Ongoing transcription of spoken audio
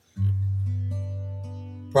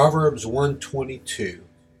Proverbs 122.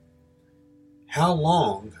 How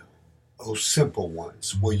long, O simple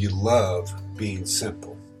ones, will you love being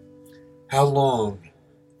simple? How long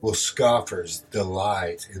will scoffers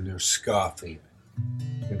delight in their scoffing,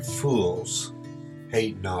 and fools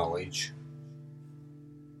hate knowledge?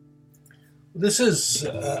 This is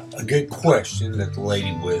a good question that the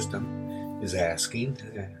Lady Wisdom is asking,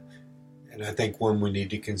 and I think one we need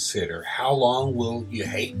to consider. How long will you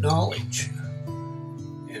hate knowledge?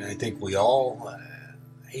 And I think we all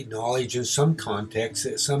hate knowledge in some contexts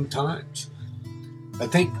at some times. I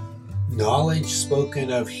think knowledge spoken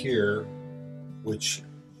of here, which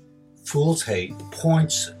fools hate,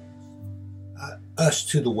 points us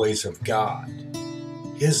to the ways of God,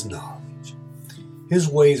 His knowledge. His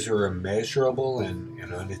ways are immeasurable and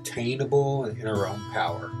unattainable in our own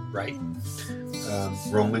power, right?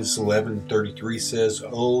 Romans 11:33 says,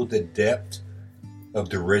 "Oh, the depth of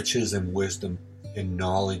the riches and wisdom and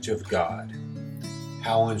knowledge of God.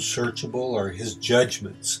 How unsearchable are His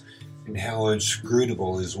judgments and how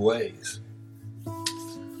inscrutable His ways."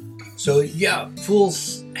 So yeah,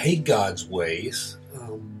 fools hate God's ways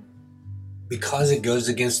because it goes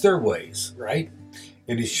against their ways, right?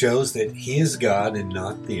 And it shows that He is God and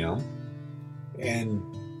not them, and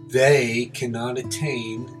they cannot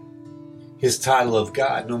attain His title of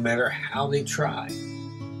God no matter how they try.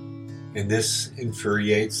 And this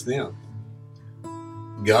infuriates them.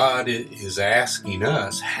 God is asking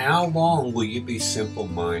us, how long will you be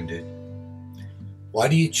simple-minded? Why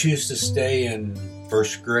do you choose to stay in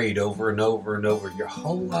first grade over and over and over your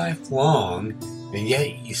whole life long, and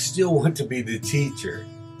yet you still want to be the teacher?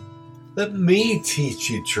 Let me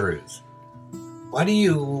teach you truth. Why do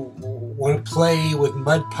you want to play with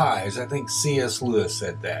mud pies? I think C.S. Lewis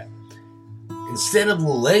said that. Instead of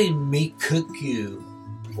letting me cook you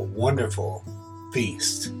a wonderful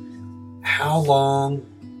feast, how long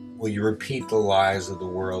will you repeat the lies of the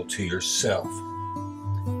world to yourself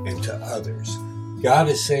and to others? God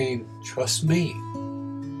is saying, trust me.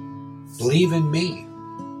 Believe in me.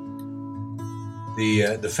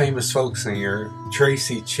 The famous folk singer,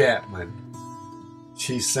 Tracy Chapman,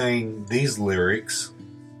 she's saying these lyrics,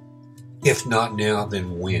 "If not now,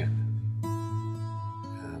 then when?"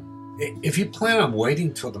 If you plan on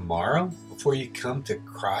waiting till tomorrow before you come to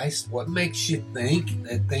Christ, what makes you think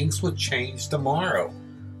that things will change tomorrow?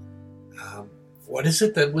 What is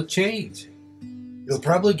it that will change? It'll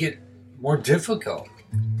probably get more difficult.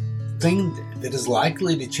 The thing that is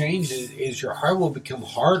likely to change is your heart will become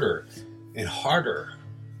harder and harder.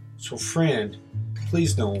 So friend,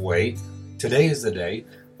 please don't wait. Today is the day.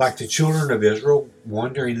 Like the children of Israel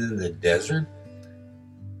wandering in the desert,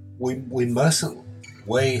 we mustn't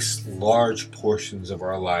waste large portions of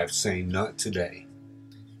our life saying, not today.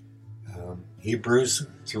 Hebrews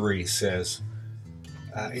 3 says,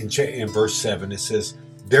 in verse 7, it says,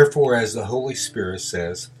 "Therefore, as the Holy Spirit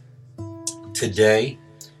says, today,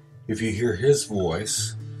 if you hear His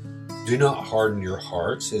voice, do not harden your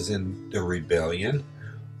hearts as in the rebellion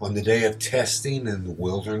on the day of testing in the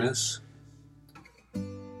wilderness,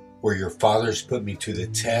 where your fathers put me to the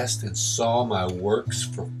test and saw my works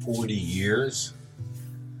for 40 years.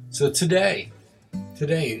 So today,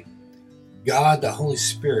 God, the Holy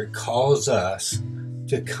Spirit, calls us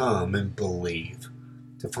to come and believe,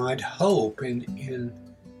 to find hope in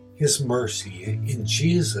His mercy, in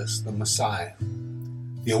Jesus, the Messiah,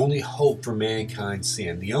 the only hope for mankind's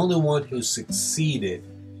sin, the only one who succeeded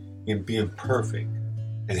in being perfect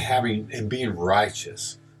and being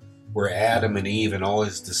righteous, where Adam and Eve and all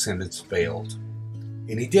his descendants failed.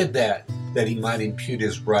 And He did that He might impute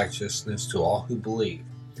His righteousness to all who believe.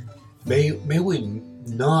 May we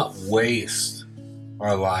not waste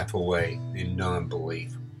our life away in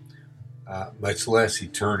non-belief, much less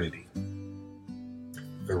eternity,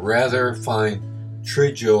 but rather find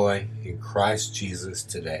true joy in Christ Jesus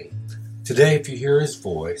today. Today, if you hear His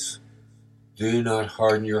voice, do not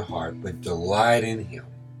harden your heart, but delight in Him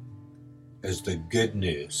as the good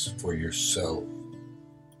news for your soul.